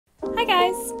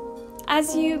Hi guys!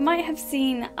 As you might have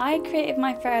seen, I created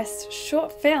my first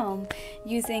short film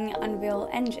using Unreal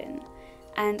Engine,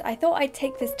 and I thought I'd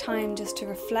take this time just to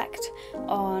reflect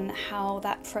on how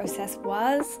that process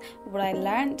was, what I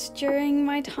learnt during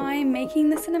my time making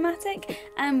the cinematic,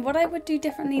 and what I would do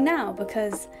differently now,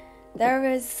 because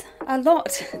there is a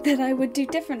lot that I would do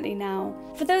differently now.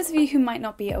 For those of you who might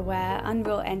not be aware,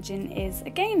 Unreal Engine is a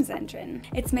games engine.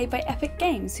 It's made by Epic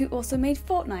Games, who also made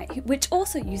Fortnite, which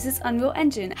also uses Unreal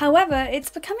Engine. However, it's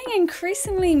becoming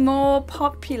increasingly more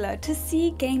popular to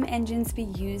see game engines be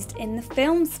used in the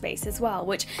film space as well,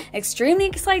 which extremely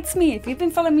excites me. If you've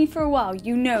been following me for a while,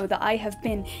 you know that I have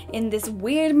been in this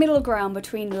weird middle ground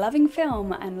between loving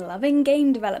film and loving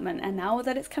game development, and now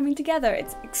that it's coming together,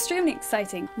 it's extremely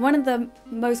exciting. One of the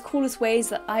most coolest ways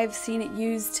that I've seen it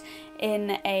used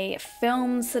in a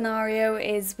film scenario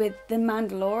is with The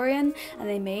Mandalorian, and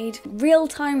they made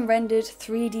real-time rendered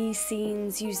 3D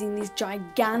scenes using these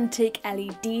gigantic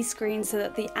LED screens so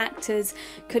that the actors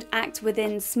could act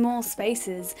within small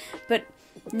spaces, but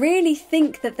really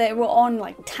think that they were on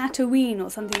like Tatooine or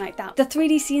something like that. The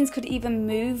 3D scenes could even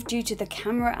move due to the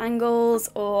camera angles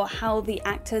or how the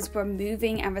actors were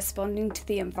moving and responding to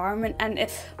the environment, and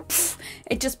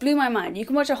it just blew my mind. You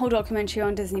can watch a whole documentary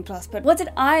on Disney+, but what did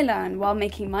I learn while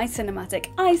making my cinematic?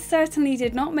 I certainly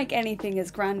did not make anything as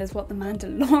grand as what The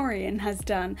Mandalorian has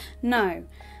done, no.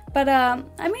 But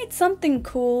I made something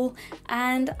cool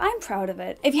and I'm proud of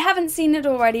it. If you haven't seen it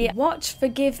already, watch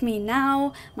Forgive Me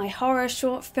Now, my horror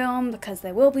short film, because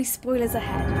there will be spoilers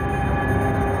ahead.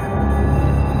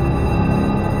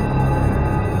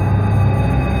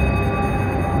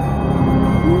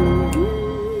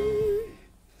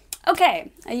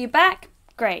 Okay, are you back?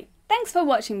 Great. Thanks for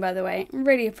watching, by the way.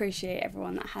 Really appreciate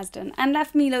everyone that has done and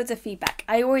left me loads of feedback.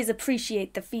 I always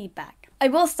appreciate the feedback. I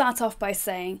will start off by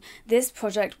saying this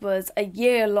project was a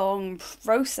year-long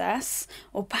process,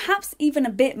 or perhaps even a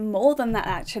bit more than that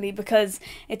actually, because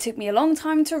it took me a long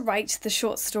time to write the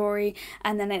short story,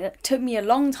 and then it took me a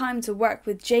long time to work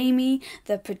with Jamie,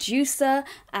 the producer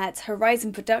at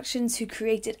Horizon Productions, who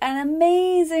created an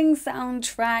amazing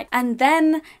soundtrack, and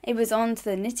then it was on to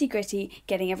the nitty-gritty,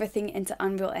 getting everything into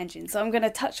Unreal Engine. So I'm going to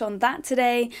touch on that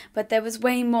today, but there was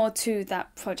way more to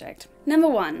that project. Number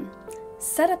 1.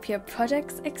 Set up your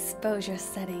project's exposure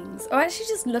settings, or actually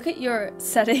just look at your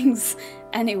settings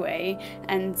anyway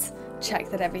and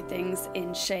check that everything's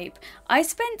in shape. I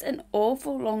spent an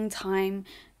awful long time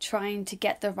trying to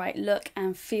get the right look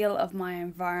and feel of my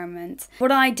environment.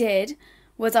 What I did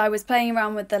was I was playing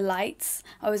around with the lights,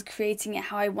 I was creating it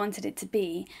how I wanted it to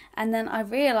be, and then I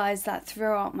realised that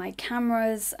throughout my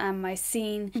cameras and my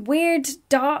scene, weird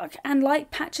dark and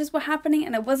light patches were happening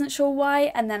and I wasn't sure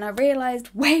why, and then I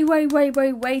realised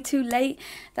way too late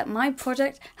that my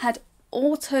project had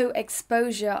auto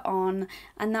exposure on,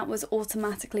 and that was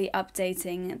automatically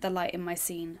updating the light in my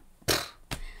scene.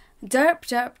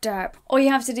 Derp. All you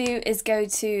have to do is go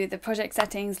to the project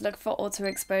settings, look for auto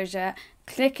exposure,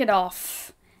 click it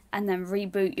off, and then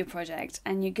reboot your project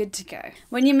and you're good to go.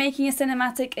 When you're making a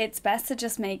cinematic, it's best to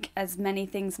just make as many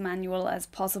things manual as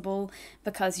possible,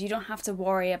 because you don't have to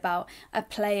worry about a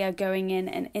player going in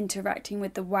and interacting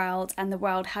with the world and the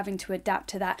world having to adapt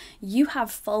to that. You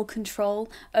have full control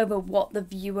over what the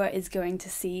viewer is going to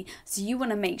see, so you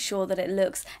want to make sure that it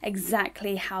looks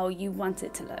exactly how you want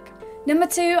it to look. Number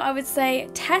 2, I would say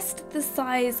test the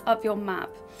size of your map.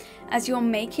 As you're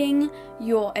making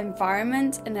your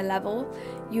environment in a level,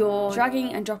 you're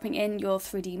dragging and dropping in your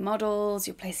 3D models,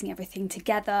 you're placing everything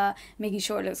together, making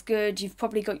sure it looks good, you've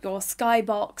probably got your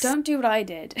skybox. Don't do what I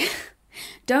did.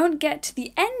 Don't get to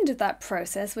the end of that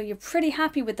process where you're pretty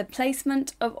happy with the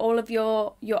placement of all of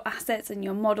your assets and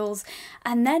your models,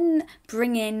 and then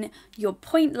bring in your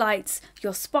point lights,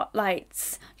 your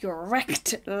spotlights, your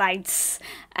rect lights,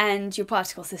 and your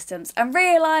particle systems, and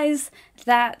realise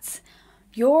that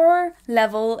your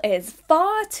level is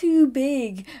far too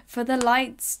big for the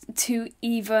lights to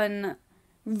even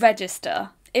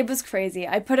register. It was crazy.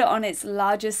 I put it on its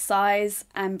largest size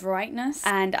and brightness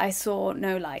and I saw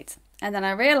no light. And then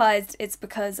I realised it's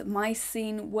because my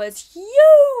scene was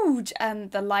huge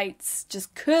and the lights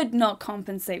just could not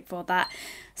compensate for that.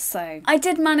 So I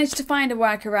did manage to find a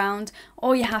workaround.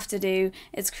 All you have to do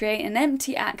is create an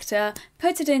empty actor,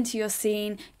 put it into your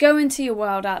scene, go into your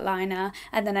world outliner,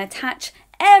 and then attach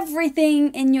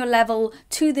everything in your level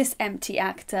to this empty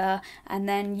actor, and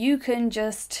then you can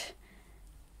just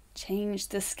change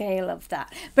the scale of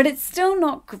that. But it's still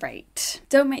not great.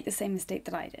 Don't make the same mistake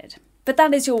that I did. But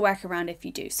that is your workaround if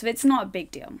you do, so it's not a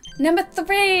big deal. Number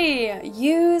 3,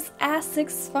 use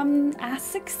ASICs from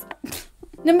ASICs.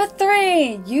 Number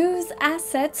 3, use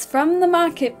assets from the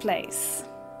marketplace.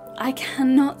 I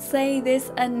cannot say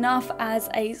this enough as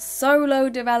a solo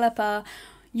developer.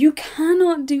 You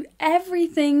cannot do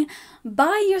everything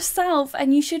by yourself,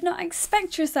 and you should not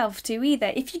expect yourself to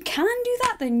either. If you can do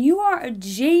that, then you are a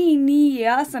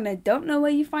genius, and I don't know where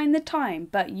you find the time,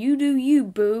 but you do you,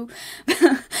 boo.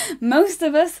 Most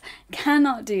of us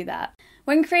cannot do that.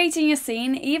 When creating a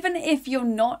scene, even if you're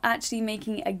not actually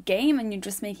making a game and you're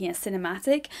just making a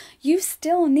cinematic, you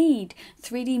still need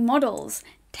 3D models,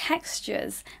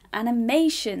 textures,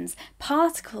 animations,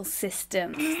 particle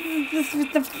systems,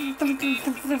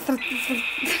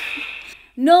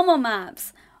 normal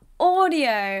maps,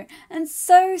 audio, and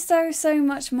so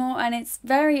much more. And it's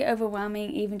very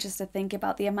overwhelming even just to think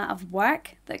about the amount of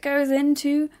work that goes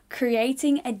into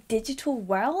creating a digital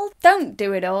world. Don't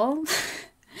do it all.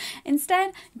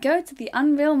 Instead, go to the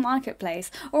Unreal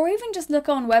Marketplace, or even just look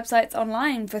on websites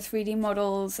online for 3D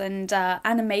models and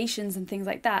animations and things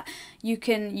like that. You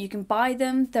can buy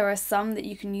them. There are some that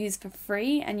you can use for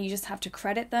free, and you just have to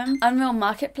credit them. Unreal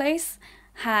Marketplace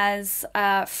has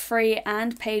free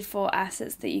and paid for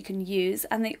assets that you can use,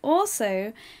 and they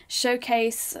also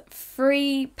showcase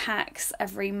free packs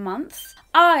every month.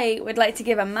 I would like to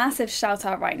give a massive shout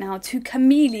out right now to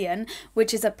Chameleon,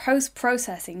 which is a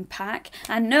post-processing pack.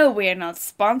 And no, we are not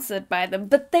sponsored by them,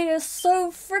 but they are so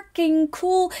freaking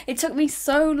cool. It took me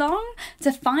so long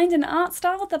to find an art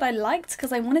style that I liked,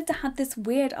 because I wanted to have this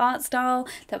weird art style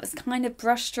that was kind of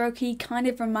brushstrokey, kind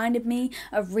of reminded me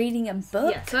of reading a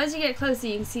book. Yeah, so as you get closer,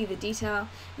 you can see the detail.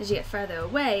 As you get further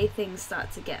away, things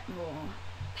start to get more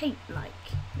paint-like,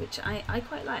 which I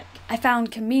quite like. I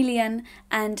found Chameleon,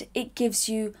 and it gives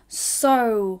you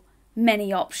so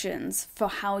many options for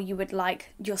how you would like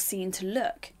your scene to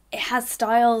look. It has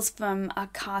styles from a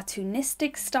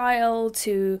cartoonistic style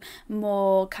to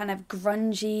more kind of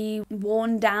grungy,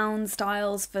 worn down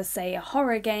styles for, say, a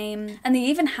horror game. And they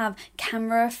even have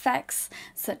camera effects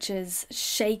such as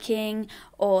shaking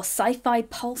or sci-fi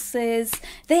pulses.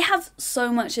 They have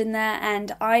so much in there,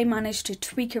 and I managed to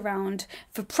tweak around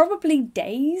for probably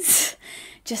days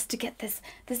just to get this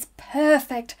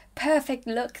perfect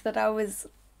look that I was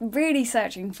really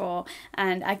searching for,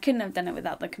 and I couldn't have done it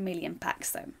without the Chameleon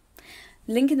packs though.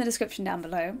 Link in the description down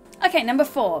below. Okay, number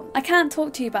 4. I can't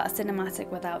talk to you about a cinematic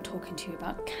without talking to you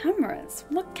about cameras.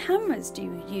 What cameras do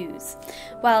you use?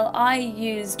 Well, I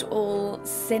used all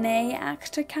Cine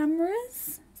actor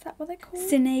cameras. Is that what they're called?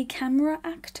 Cine camera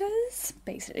actors?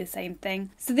 Basically the same thing.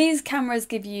 So these cameras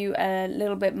give you a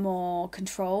little bit more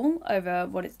control over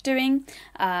what it's doing,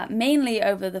 mainly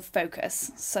over the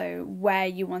focus, so where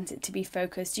you want it to be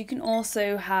focused. You can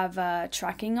also have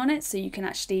tracking on it, so you can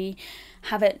actually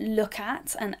have it look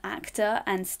at an actor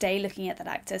and stay looking at that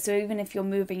actor. So even if you're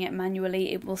moving it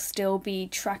manually, it will still be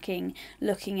tracking,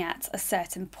 looking at a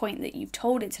certain point that you've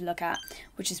told it to look at,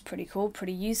 which is pretty cool,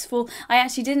 pretty useful. I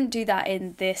actually didn't do that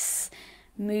in this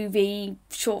movie,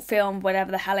 short film,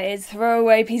 whatever the hell it is,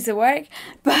 throwaway piece of work,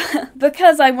 but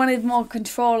because I wanted more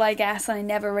control, I guess, I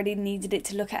never really needed it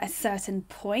to look at a certain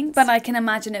point. But I can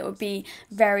imagine it would be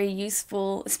very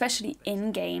useful, especially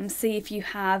in games. See, if you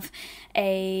have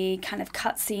a kind of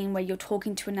cutscene where you're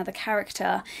talking to another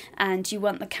character and you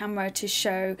want the camera to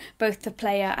show both the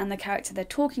player and the character they're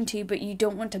talking to, but you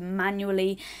don't want to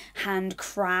manually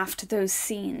handcraft those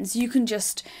scenes, you can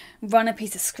just run a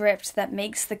piece of script that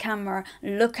makes the camera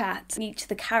look at each of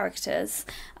the characters.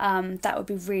 That would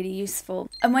be really useful.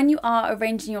 And when you are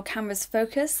arranging your camera's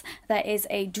focus, there is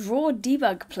a draw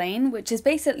debug plane, which is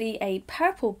basically a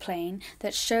purple plane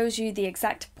that shows you the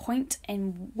exact point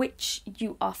in which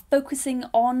you are focusing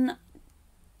on.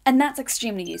 And that's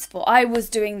extremely useful. I was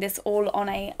doing this all on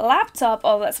a laptop.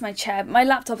 Oh, that's my chair. My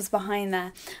laptop is behind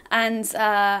there. And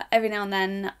every now and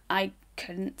then I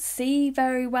couldn't see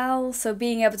very well, so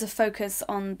being able to focus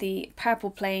on the purple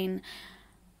plane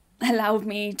allowed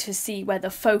me to see where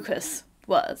the focus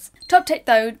was. Top tip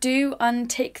though, do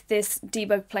untick this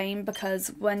debug plane, because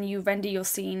when you render your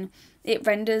scene, it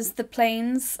renders the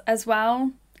planes as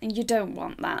well, and you don't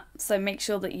want that. So make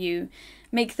sure that you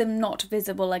make them not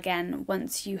visible again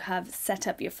once you have set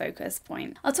up your focus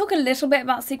point. I'll talk a little bit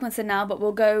about sequencer now, but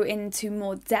we'll go into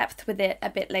more depth with it a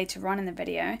bit later on in the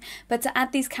video. But to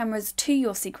add these cameras to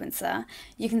your sequencer,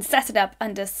 you can set it up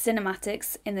under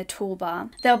cinematics in the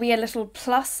toolbar. There'll be a little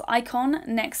plus icon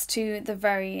next to the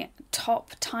very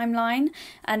top timeline,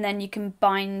 and then you can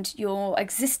bind your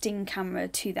existing camera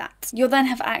to that. You'll then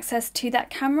have access to that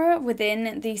camera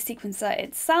within the sequencer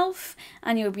itself,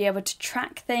 and you'll be able to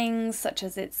track things such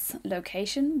as its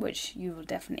location, which you will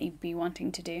definitely be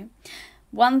wanting to do,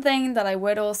 One thing that I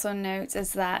would also note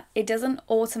is that it doesn't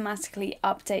automatically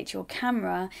update your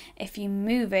camera if you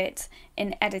move it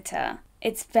in Editor.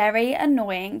 It's very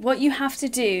annoying. What you have to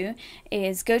do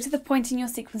is go to the point in your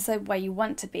sequencer where you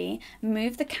want to be,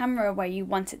 move the camera where you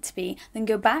want it to be, then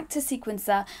go back to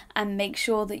sequencer and make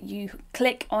sure that you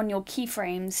click on your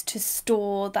keyframes to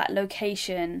store that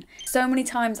location. So many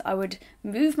times I would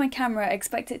move my camera,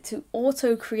 expect it to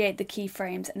auto create the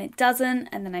keyframes, and it doesn't,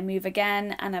 and then I move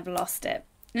again and I've lost it.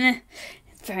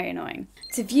 It's very annoying.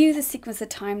 To view the sequencer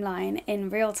timeline in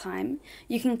real time,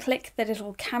 you can click the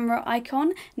little camera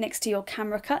icon next to your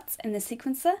camera cuts in the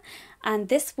sequencer, and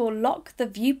this will lock the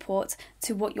viewport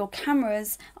to what your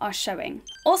cameras are showing.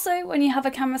 Also, when you have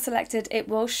a camera selected, it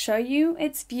will show you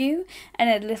its view in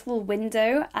a little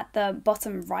window at the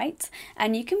bottom right,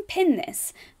 and you can pin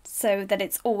this so that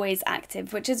it's always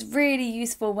active, which is really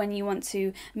useful when you want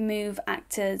to move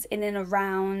actors in and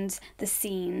around the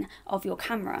scene of your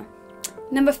camera.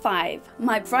 Number 5,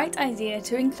 my bright idea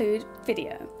to include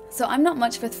video. So I'm not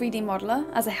much of a 3D modeler,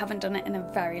 as I haven't done it in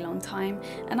a very long time,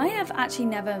 and I have actually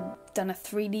never done a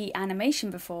 3D animation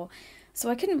before, so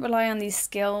I couldn't rely on these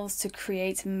skills to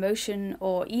create motion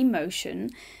or emotion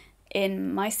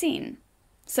in my scene.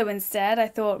 So instead I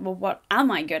thought, well, what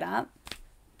am I good at?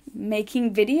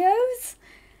 Making videos?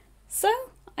 So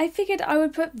I figured I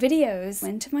would put videos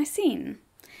into my scene.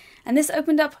 And this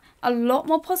opened up a lot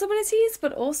more possibilities,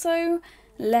 but also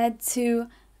led to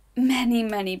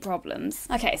many problems.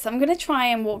 Okay, so I'm going to try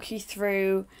and walk you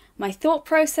through my thought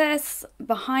process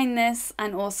behind this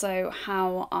and also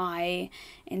how I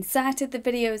inserted the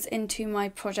videos into my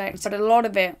project, but a lot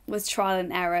of it was trial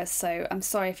and error, so I'm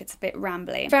sorry if it's a bit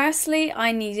rambly. Firstly,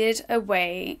 I needed a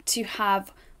way to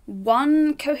have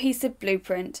one cohesive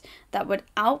blueprint that would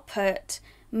output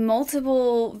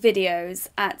multiple videos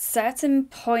at certain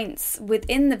points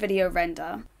within the video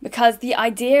render, because the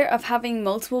idea of having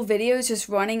multiple videos just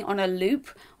running on a loop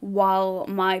while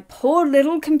my poor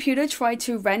little computer tried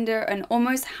to render an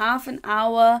almost half an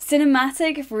hour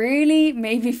cinematic really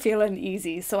made me feel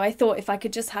uneasy. So I thought if I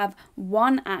could just have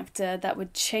one actor that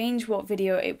would change what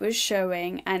video it was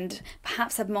showing and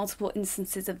perhaps have multiple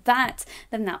instances of that,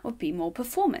 then that would be more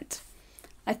performant.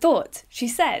 I thought, she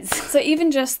says. So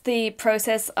even just the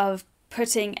process of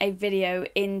putting a video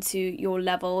into your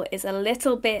level is a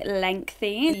little bit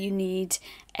lengthy. You need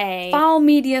a file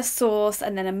media source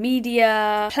and then a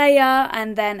media player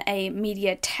and then a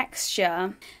media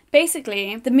texture.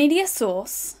 Basically, the media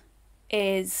source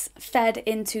is fed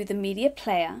into the media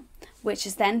player, which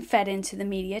is then fed into the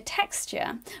media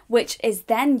texture, which is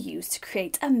then used to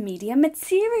create a media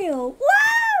material.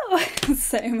 Wow!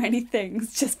 So many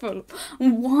things just for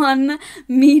one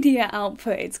media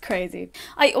output. It's crazy.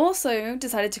 I also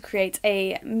decided to create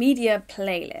a media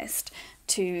playlist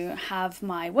to have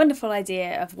my wonderful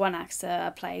idea of one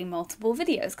actor playing multiple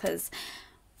videos, because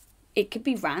it could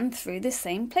be ran through the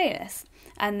same playlist.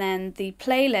 And then the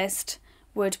playlist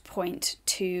would point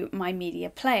to my media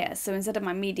player. So instead of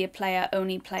my media player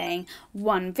only playing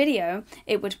one video,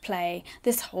 it would play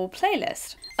this whole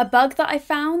playlist. A bug that I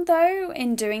found though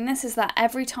in doing this is that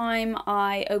every time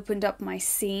I opened up my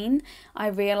scene, I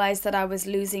realized that I was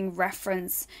losing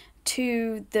reference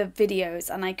to the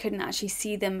videos and I couldn't actually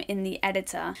see them in the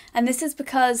editor. And this is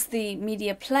because the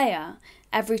media player,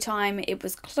 every time it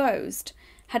was closed,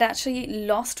 had actually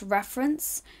lost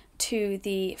reference to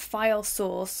the file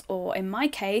source, or in my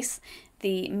case,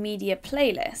 the media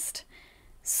playlist.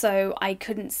 So I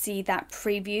couldn't see that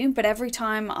preview, but every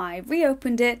time I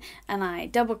reopened it and I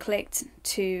double clicked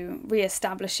to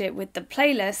re-establish it with the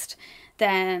playlist,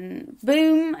 then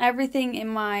boom, everything in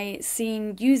my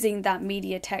scene using that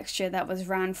media texture that was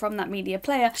ran from that media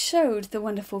player showed the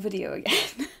wonderful video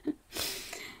again.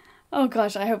 Oh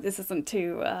gosh, I hope this isn't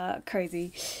too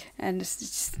crazy, and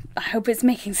just, I hope it's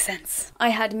making sense.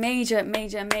 I had major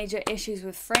issues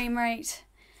with frame rate.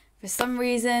 For some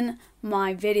reason,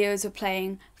 my videos were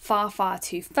playing far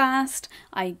too fast.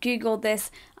 I googled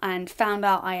this and found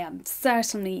out I am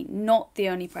certainly not the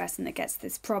only person that gets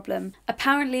this problem.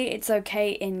 Apparently it's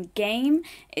okay in game,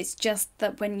 it's just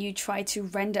that when you try to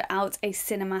render out a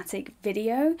cinematic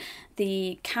video,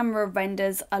 the camera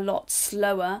renders a lot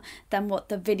slower than what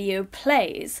the video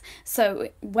plays. So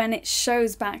when it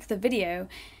shows back the video,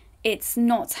 it's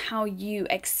not how you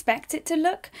expect it to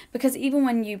look, because even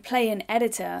when you play in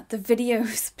editor, the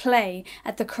videos play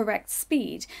at the correct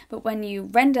speed, but when you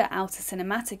render out a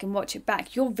cinematic and watch it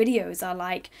back, your videos are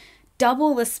like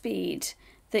double the speed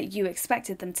that you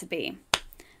expected them to be.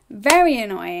 Very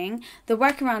annoying. The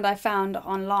workaround I found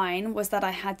online was that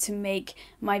I had to make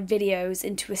my videos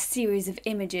into a series of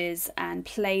images and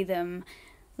play them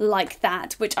like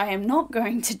that, which I am not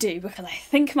going to do because I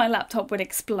think my laptop would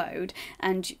explode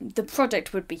and the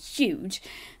project would be huge.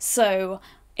 So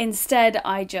instead,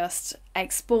 I just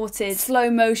exported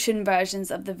slow motion versions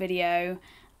of the video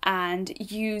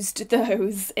and used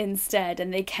those instead,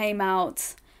 and they came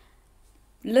out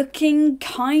looking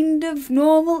kind of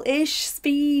normal-ish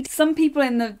speed. Some people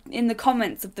in the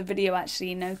comments of the video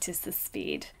actually noticed the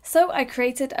speed. So I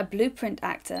created a blueprint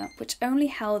actor which only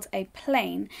held a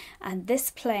plane, and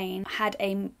this plane had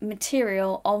a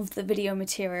material of the video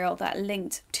material that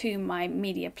linked to my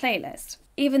media playlist.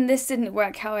 Even this didn't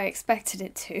work how I expected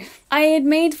it to. I had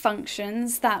made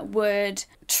functions that would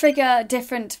trigger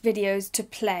different videos to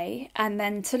play and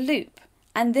then to loop.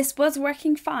 And this was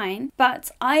working fine,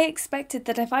 but I expected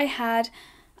that if I had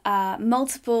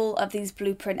multiple of these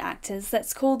blueprint actors,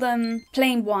 let's call them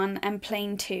plane 1 and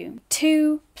plane 2,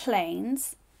 2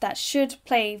 planes that should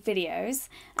play videos,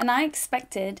 and I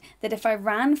expected that if I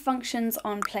ran functions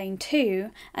on plane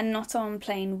 2 and not on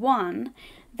plane 1,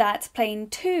 that plane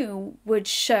 2 would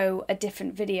show a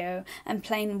different video and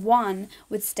plane 1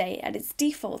 would stay at its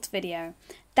default video.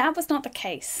 That was not the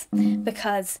case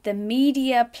because the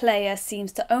media player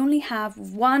seems to only have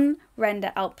one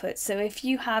render output. So if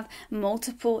you have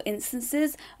multiple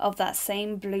instances of that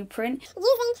same blueprint,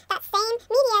 using that same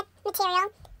media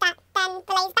material that then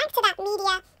relays back to that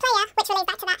media player, which relays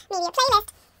back to that media playlist,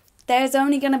 there's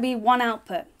only going to be one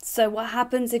output. So what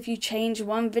happens if you change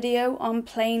one video on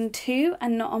plane 2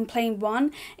 and not on plane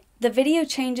 1? The video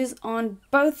changes on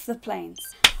both the planes.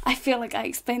 I feel like I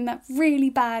explained that really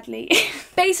badly.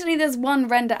 Basically, there's one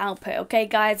render output, okay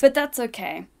guys? But that's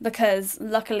okay, because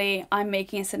luckily I'm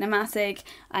making a cinematic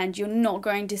and you're not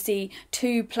going to see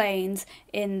 2 planes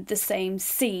in the same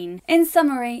scene. In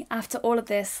summary, after all of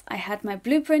this, I had my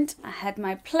blueprint, I had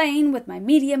my plane with my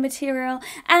media material,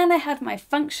 and I had my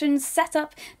functions set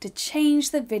up to change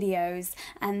the videos,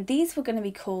 and these were going to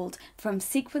be called from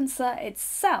sequencer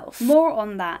itself. More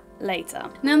on that later.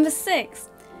 Number 6.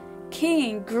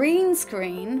 Keying green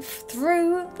screen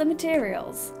through the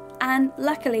materials, and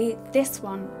luckily this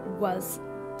one was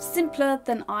simpler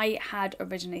than I had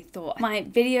originally thought. My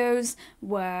videos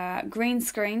were green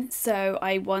screen, so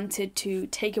I wanted to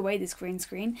take away this green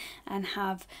screen and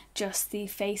have just the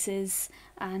faces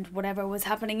and whatever was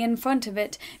happening in front of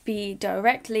it be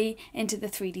directly into the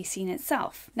 3D scene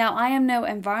itself. Now, I am no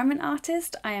environment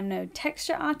artist, I am no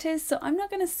texture artist, so I'm not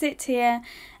going to sit here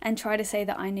and try to say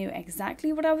that I knew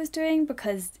exactly what I was doing,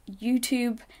 because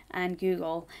YouTube and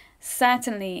Google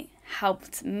certainly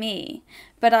helped me.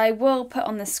 But I will put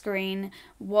on the screen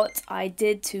what I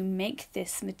did to make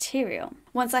this material.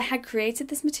 Once I had created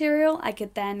this material, I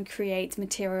could then create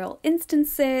material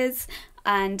instances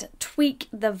and tweak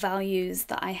the values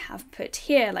that I have put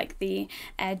here, like the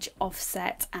edge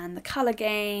offset and the color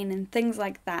gain and things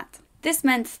like that. This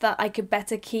meant that I could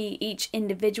better key each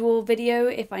individual video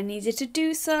if I needed to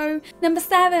do so. Number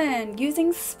 7,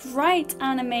 using Sprite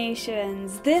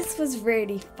Animations. This was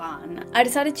really fun. I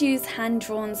decided to use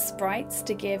hand-drawn sprites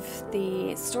to give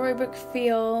the storybook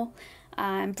feel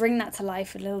and bring that to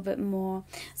life a little bit more.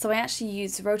 So I actually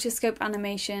used rotoscope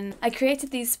animation. I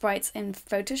created these sprites in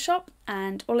Photoshop,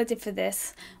 and all I did for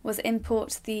this was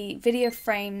import the video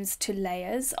frames to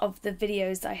layers of the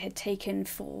videos I had taken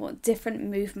for different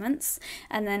movements,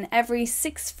 and then every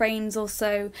 6 frames or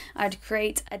so I'd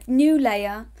create a new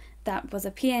layer that was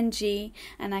a PNG,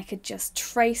 and I could just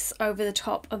trace over the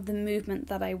top of the movement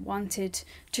that I wanted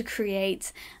to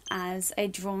create as a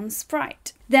drawn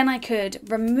sprite. Then I could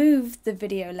remove the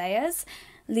video layers,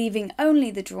 leaving only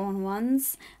the drawn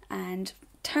ones, and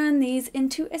turn these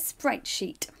into a sprite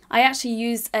sheet. I actually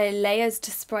used a layers to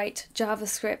sprite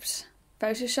JavaScript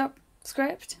Photoshop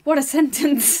script. What a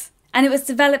sentence! And it was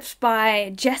developed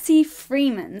by Jesse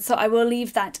Freeman, so I will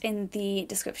leave that in the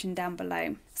description down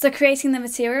below. So creating the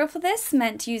material for this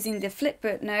meant using the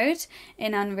flipbook node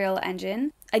in Unreal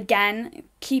Engine. Again,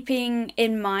 keeping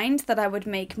in mind that I would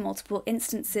make multiple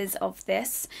instances of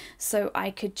this, so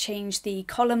I could change the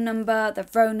column number, the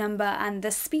row number, and the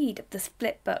speed of the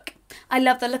flipbook. I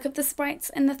love the look of the sprites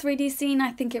in the 3D scene.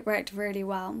 I think it worked really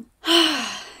well.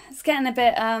 It's getting a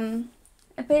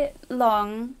bit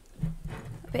long.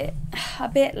 A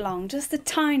bit long, just a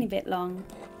tiny bit long.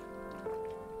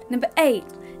 Number 8,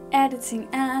 editing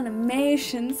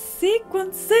animation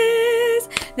sequences.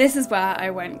 This is where I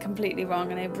went completely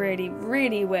wrong, and I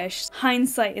really wish,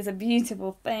 hindsight is a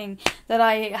beautiful thing, that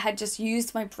I had just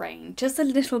used my brain just a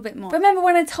little bit more. Remember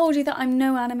when I told you that I'm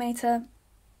no animator?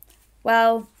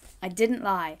 Well, I didn't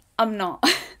lie, I'm not.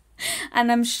 And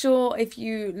I'm sure if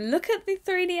you look at the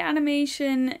 3D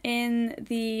animation in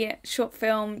the short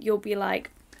film, you'll be like,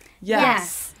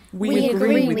 yes, We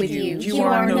agree with you. You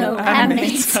are no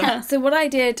animator. So what I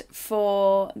did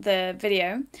for the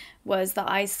video was that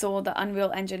I saw that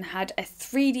Unreal Engine had a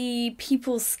 3D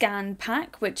people scan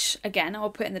pack, which again, I'll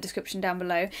put in the description down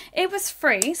below. It was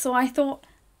free, so I thought,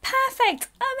 perfect,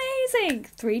 amazing,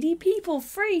 3D people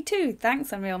free too,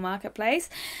 thanks Unreal Marketplace.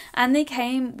 And they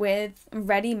came with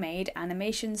ready-made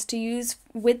animations to use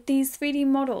with these 3D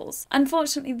models.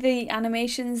 Unfortunately, the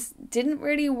animations didn't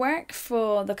really work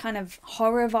for the kind of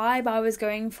horror vibe I was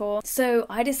going for, so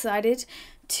I decided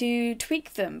to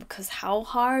tweak them, because how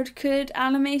hard could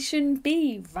animation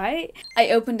be, right? I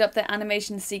opened up the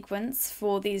animation sequence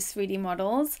for these 3D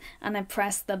models and I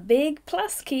pressed the big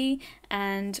plus key,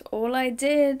 and all I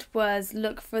did was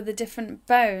look for the different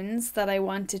bones that I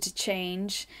wanted to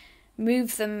change,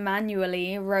 move them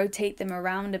manually, rotate them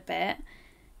around a bit,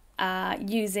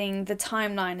 using the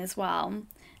timeline as well,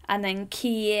 and then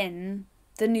key in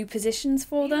the new positions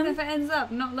for them. Even if it ends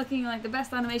up not looking like the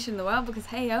best animation in the world, because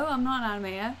hey ho, I'm not an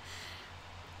animator,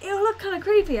 it'll look kind of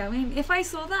creepy. I mean, if I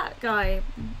saw that guy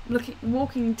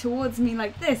walking towards me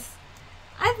like this,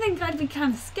 I think I'd be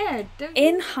kind of scared, don't you?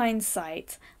 In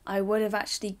hindsight, I would have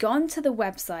actually gone to the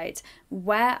website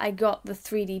where I got the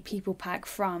 3D people pack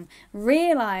from,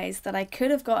 realised that I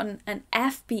could have gotten an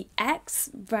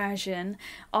FBX version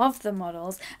of the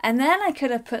models, and then I could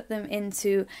have put them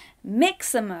into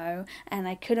Mixamo, and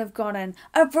I could have gotten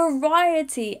a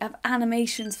variety of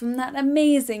animations from that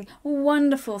amazing,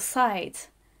 wonderful site.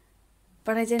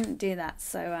 But I didn't do that,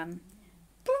 so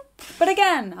but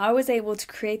again, I was able to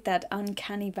create that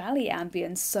uncanny valley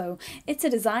ambience, so it's a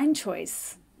design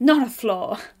choice, not a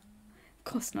flaw. Of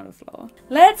course not a flaw.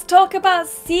 Let's talk about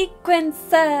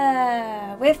Sequencer!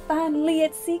 We're finally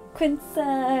at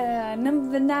Sequencer!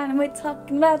 Number 9, we're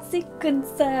talking about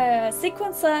Sequencer!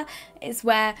 Sequencer is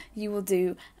where you will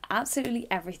do absolutely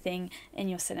everything in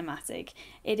your cinematic.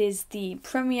 It is the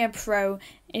Premiere Pro,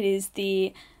 it is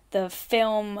the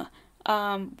film,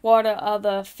 what are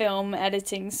other film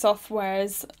editing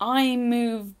softwares?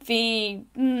 iMovie.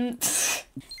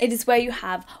 It is where you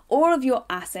have all of your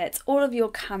assets, all of your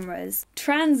cameras.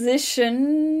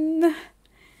 Transition.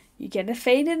 You get a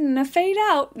fade in and a fade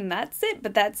out, and that's it,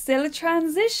 but that's still a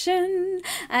transition.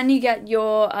 And you get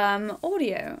your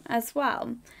audio as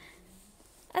well.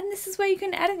 And this is where you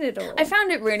can edit it all. I found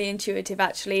it really intuitive,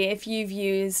 actually, if you've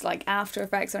used like After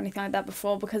Effects or anything like that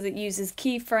before, because it uses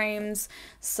keyframes,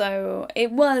 so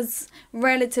it was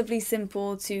relatively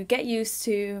simple to get used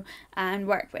to and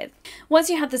work with. Once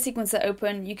you have the sequencer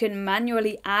open, you can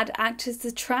manually add actors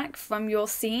to track from your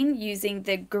scene using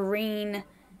the green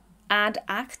Add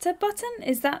Actor button.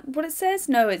 Is that what it says?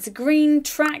 No, it's a green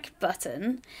track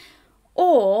button.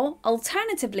 Or,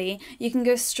 alternatively, you can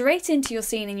go straight into your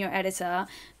scene in your editor,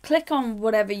 click on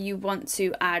whatever you want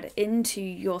to add into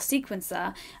your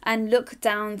sequencer, and look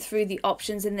down through the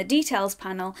options in the details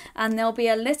panel, and there'll be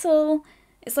a little,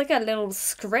 it's like a little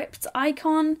script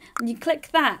icon, and you click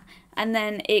that, and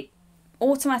then it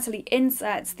automatically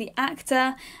inserts the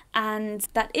actor and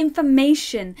that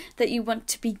information that you want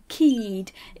to be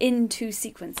keyed into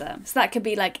sequencer. So that could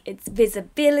be like its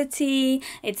visibility,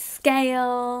 its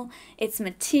scale, its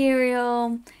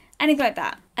material, anything like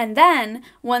that. And then,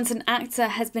 once an actor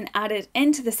has been added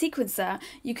into the sequencer,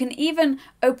 you can even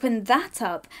open that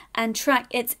up and track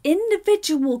its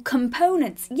individual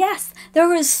components. Yes,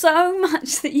 there is so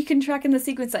much that you can track in the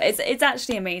sequencer. It's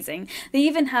actually amazing. They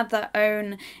even have their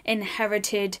own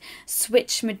inherited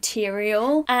switch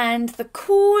material. And the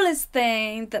coolest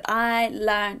thing that I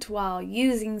learnt while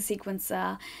using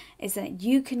sequencer is that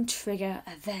you can trigger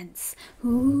events.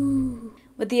 Ooh.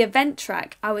 With the event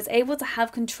track, I was able to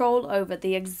have control over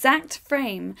the exact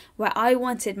frame where I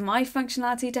wanted my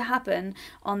functionality to happen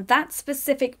on that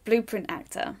specific blueprint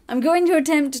actor. I'm going to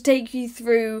attempt to take you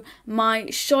through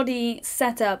my shoddy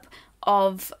setup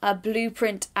of a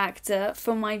blueprint actor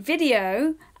for my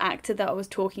video actor that I was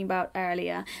talking about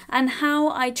earlier, and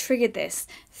how I triggered this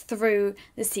through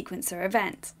the sequencer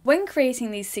event. When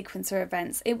creating these sequencer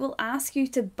events, it will ask you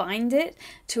to bind it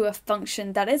to a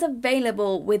function that is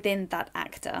available within that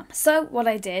actor. So what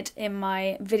I did in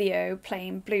my video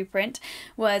playing blueprint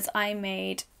was I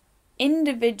made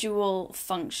individual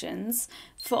functions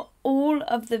for all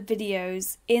of the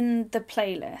videos in the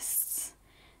playlists.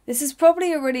 This is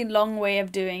probably a really long way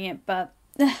of doing it, but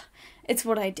it's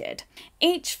what I did.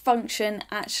 Each function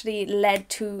actually led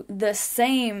to the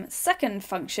same second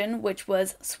function, which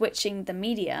was switching the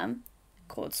media,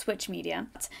 called switch media.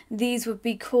 These would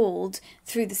be called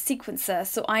through the sequencer,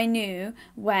 so I knew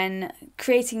when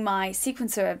creating my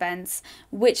sequencer events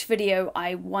which video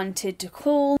I wanted to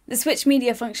call. The switch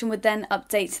media function would then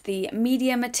update the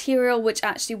media material, which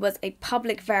actually was a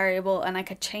public variable, and I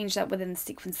could change that within the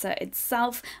sequencer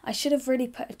itself. I should have really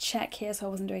put a check here so I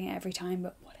wasn't doing it every time,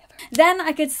 but whatever. Then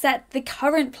I could set the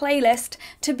current playlist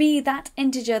to be that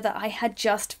integer that I had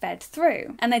just fed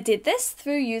through. And I did this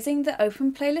through using the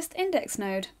Open Playlist Index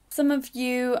node. Some of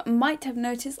you might have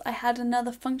noticed I had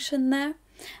another function there.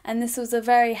 And this was a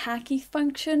very hacky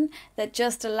function that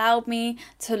just allowed me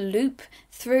to loop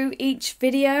through each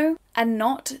video and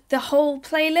not the whole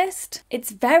playlist.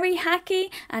 It's very hacky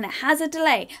and it has a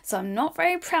delay, so I'm not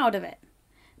very proud of it.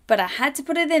 But I had to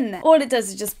put it in there. All it does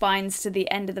is just binds to the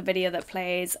end of the video that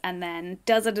plays and then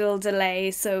does a little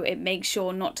delay so it makes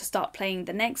sure not to start playing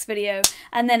the next video,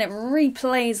 and then it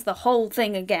replays the whole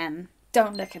thing again.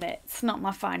 Don't look at it, it's not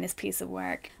my finest piece of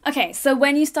work. Okay, so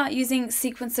when you start using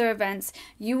sequencer events,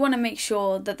 you want to make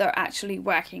sure that they're actually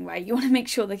working right. You want to make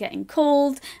sure they're getting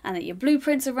called and that your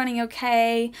blueprints are running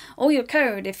okay, or your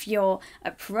code if you're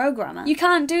a programmer. You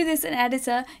can't do this in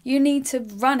editor, you need to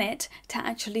run it to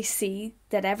actually see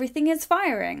that everything is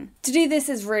firing. To do this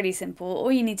is really simple.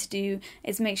 All you need to do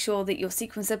is make sure that your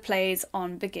sequencer plays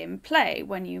on begin play.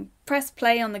 When you press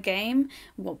play on the game,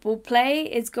 what will play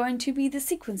is going to be the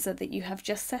sequencer that you have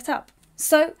just set up.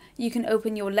 So you can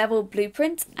open your level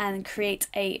blueprint and create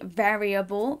a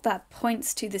variable that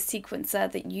points to the sequencer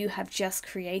that you have just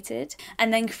created,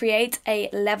 and then create a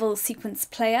level sequence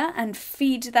player and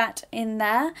feed that in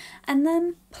there and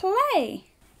then play.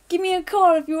 Give me a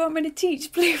call if you want me to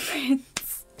teach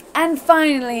blueprints. And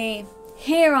finally,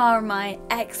 here are my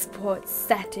export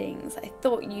settings. I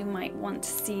thought you might want to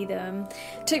see them.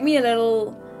 It took me a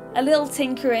little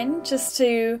tinkering just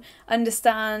to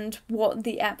understand what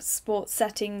the export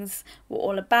settings were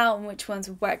all about and which ones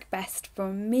would work best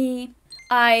for me.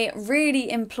 I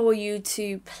really implore you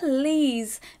to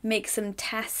please make some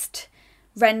test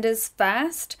renders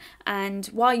first, and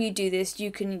while you do this you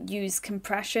can use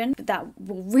compression. That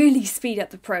will really speed up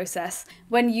the process.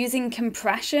 When using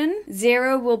compression,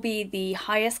 0 will be the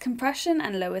highest compression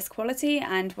and lowest quality,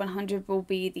 and 100 will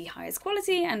be the highest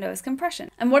quality and lowest compression.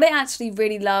 And what I actually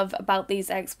really love about these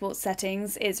export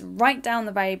settings is right down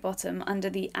the very bottom under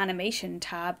the animation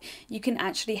tab, you can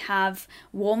actually have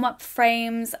warm-up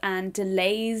frames and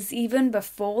delays even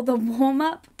before the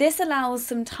warm-up. This allows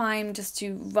some time just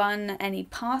to run any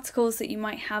particles that you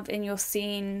might have in your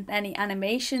scene, any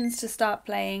animations to start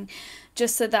playing,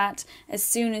 just so that as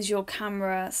soon as your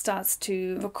camera starts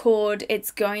to record,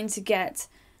 it's going to get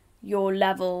your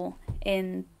level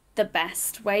in the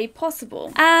best way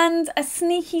possible. And a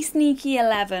sneaky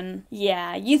 11.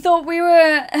 Yeah, you thought we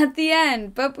were at the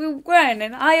end, but we weren't,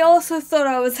 and I also thought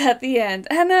I was at the end,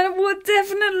 and I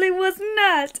definitely was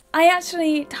not. I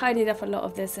actually tidied up a lot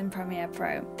of this in Premiere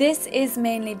Pro. This is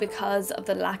mainly because of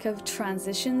the lack of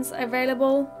transitions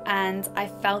available, and I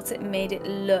felt it made it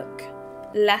look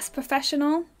less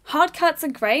professional. Hard cuts are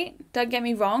great, don't get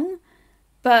me wrong,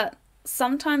 but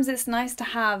sometimes it's nice to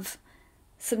have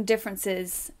some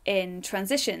differences in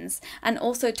transitions and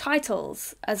also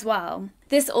titles as well.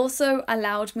 This also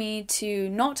allowed me to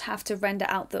not have to render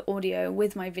out the audio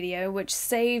with my video, which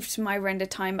saved my render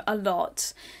time a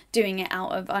lot doing it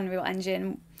out of Unreal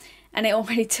Engine, and it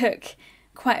already took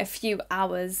quite a few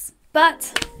hours.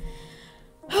 But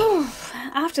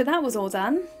after that was all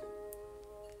done,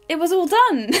 it was all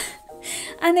done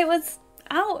and it was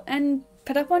out and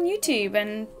put up on YouTube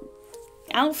and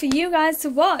out for you guys to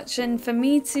watch and for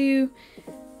me to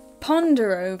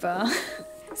ponder over.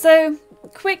 So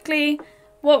quickly,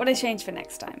 what would I change for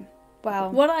next time?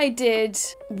 Well, what I did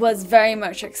was very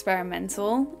much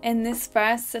experimental. In this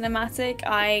first cinematic,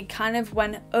 I kind of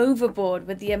went overboard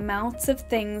with the amount of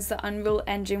things that Unreal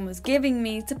Engine was giving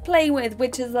me to play with,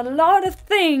 which is a lot of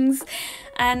things,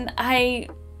 and I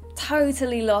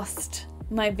totally lost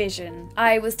my vision.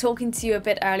 I was talking to you a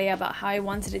bit earlier about how I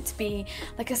wanted it to be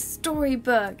like a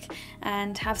storybook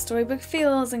and have storybook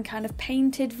feels and kind of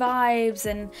painted vibes,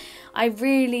 and I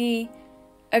really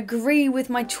agree with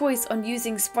my choice on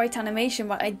using Sprite Animation,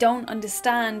 but I don't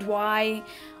understand why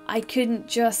I couldn't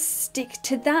just stick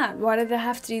to that. Why did I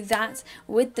have to do that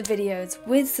with the videos,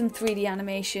 with some 3D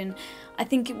animation? I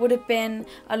think it would have been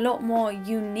a lot more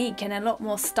unique and a lot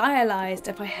more stylized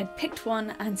if I had picked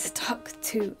one and stuck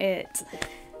to it.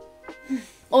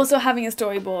 Also, having a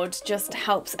storyboard just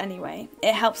helps anyway.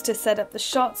 It helps to set up the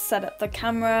shots, set up the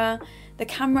camera the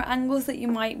camera angles that you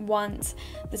might want,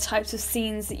 the types of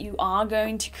scenes that you are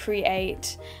going to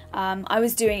create. I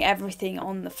was doing everything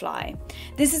on the fly.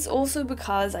 This is also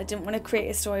because I didn't want to create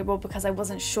a storyboard because I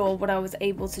wasn't sure what I was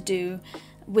able to do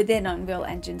within Unreal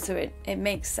Engine, so it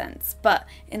makes sense. But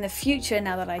in the future,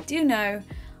 now that I do know,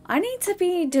 I need to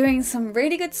be doing some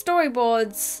really good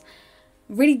storyboards,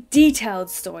 really detailed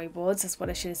storyboards, that's what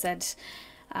I should have said.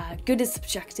 Good is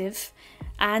subjective,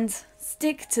 and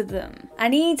stick to them. I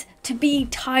need to be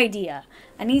tidier.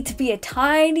 I need to be a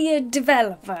tidier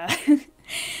developer.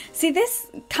 See, this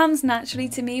comes naturally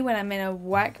to me when I'm in a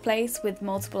workplace with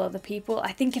multiple other people.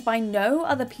 I think if I know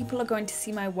other people are going to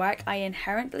see my work, I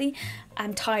inherently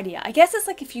am tidier. I guess it's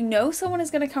like if you know someone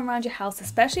is going to come around your house,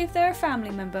 especially if they're a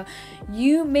family member,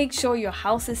 you make sure your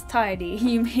house is tidy.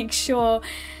 You make sure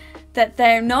that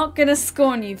they're not going to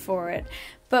scorn you for it.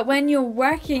 But when you're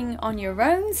working on your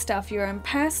own stuff, your own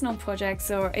personal projects,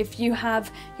 or if you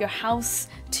have your house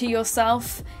to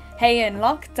yourself, hey, in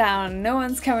lockdown, no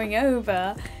one's coming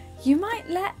over, you might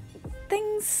let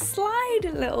things slide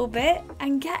a little bit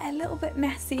and get a little bit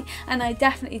messy. And I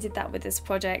definitely did that with this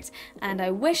project, and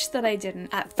I wish that I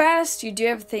didn't. At first, you do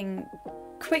everything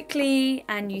quickly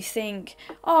and you think,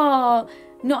 oh,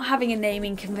 not having a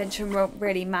naming convention won't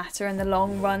really matter in the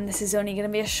long run. This is only going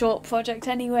to be a short project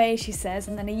anyway, she says.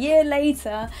 And then a year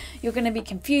later, you're going to be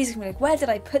confused and be like, where did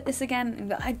I put this again?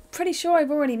 And I'm pretty sure I've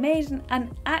already made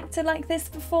an actor like this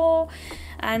before.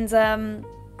 And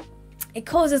it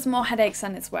causes more headaches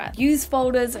than it's worth. Use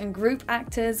folders and group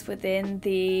actors within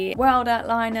the world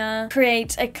outliner.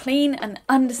 Create a clean and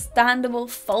understandable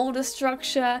folder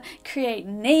structure. Create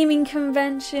naming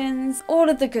conventions. All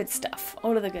of the good stuff.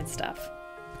 All of the good stuff.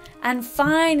 And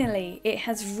finally, it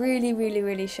has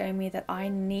really shown me that I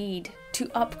need to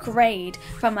upgrade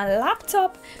from a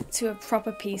laptop to a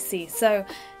proper PC. So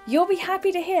you'll be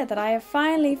happy to hear that I have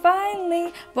finally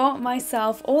bought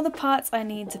myself all the parts I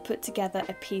need to put together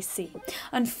a PC.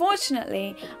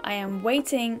 Unfortunately, I am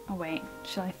waiting. Oh wait,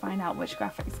 shall I find out which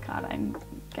graphics card I'm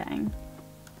getting?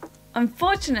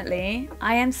 Unfortunately,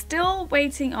 I am still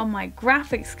waiting on my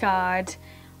graphics card,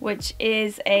 which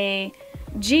is a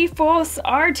GeForce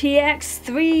RTX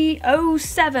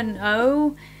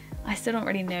 3070. I still don't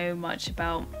really know much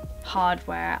about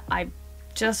hardware. I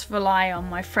just rely on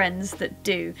my friends that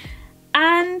do.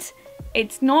 And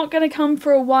it's not going to come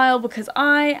for a while because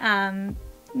I am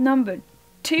number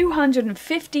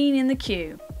 215 in the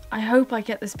queue. I hope I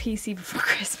get this PC before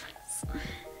Christmas.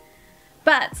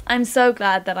 But I'm so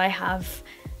glad that I have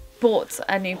bought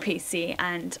a new PC,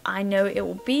 and I know it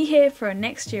will be here for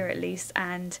next year at least,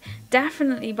 and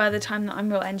definitely by the time that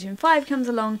Unreal Engine 5 comes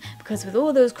along, because with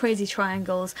all those crazy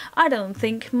triangles, I don't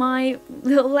think my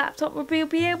little laptop will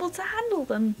be able to handle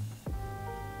them.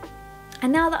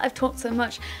 And now that I've talked so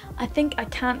much, I think I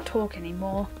can't talk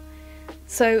anymore.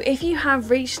 So if you have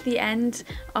reached the end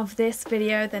of this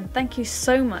video, then thank you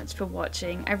so much for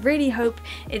watching. I really hope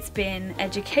it's been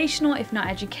educational. If not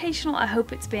educational, I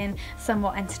hope it's been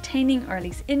somewhat entertaining or at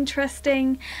least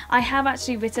interesting. I have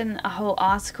actually written a whole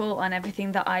article on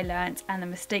everything that I learnt and the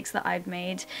mistakes that I've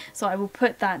made, so I will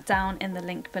put that down in the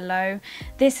link below.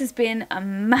 This has been a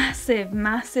massive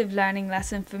learning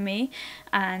lesson for me,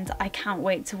 and I can't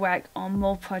wait to work on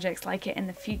more projects like it in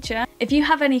the future. If you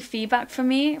have any feedback for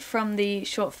me from the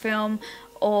short film,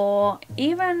 or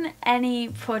even any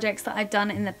projects that I've done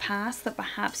in the past that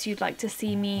perhaps you'd like to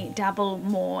see me dabble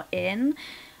more in,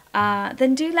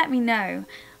 then do let me know.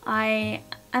 I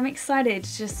am excited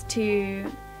just to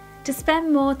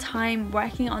spend more time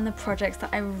working on the projects that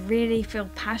I really feel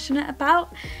passionate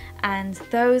about, and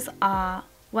those are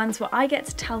ones where I get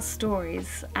to tell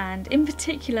stories, and in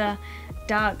particular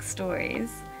dark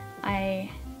stories. I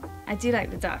do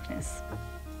like the darkness.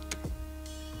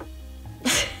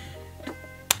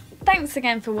 Thanks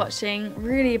again for watching,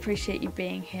 really appreciate you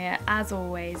being here as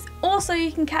always. Also,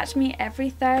 you can catch me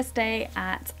every Thursday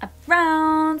at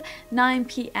around 9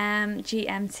 PM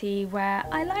GMT where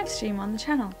I live stream on the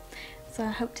channel. So I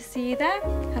hope to see you there.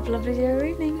 Have a lovely day or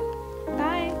evening.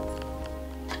 Bye.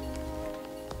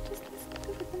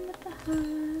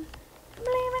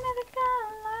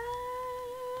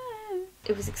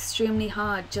 It was extremely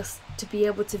hard just to be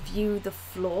able to view the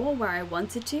floor where I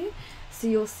wanted to. So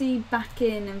you'll see back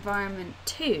in environment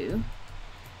 2,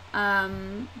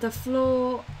 the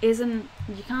floor isn't,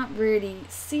 you can't really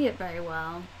see it very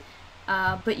well,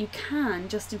 but you can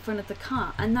just in front of the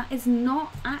car, and that is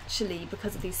not actually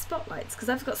because of these spotlights, because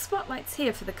I've got spotlights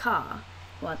here for the car.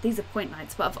 Well, these are point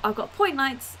lights, but I've got point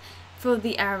lights for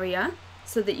the area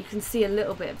so that you can see a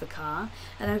little bit of the car,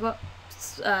 and I've got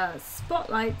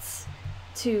spotlights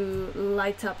to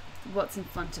light up what's in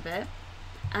front of it.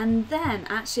 And then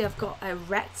actually I've got a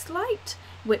rect light,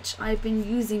 which I've been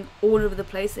using all over the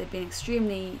place. They've been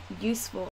extremely useful.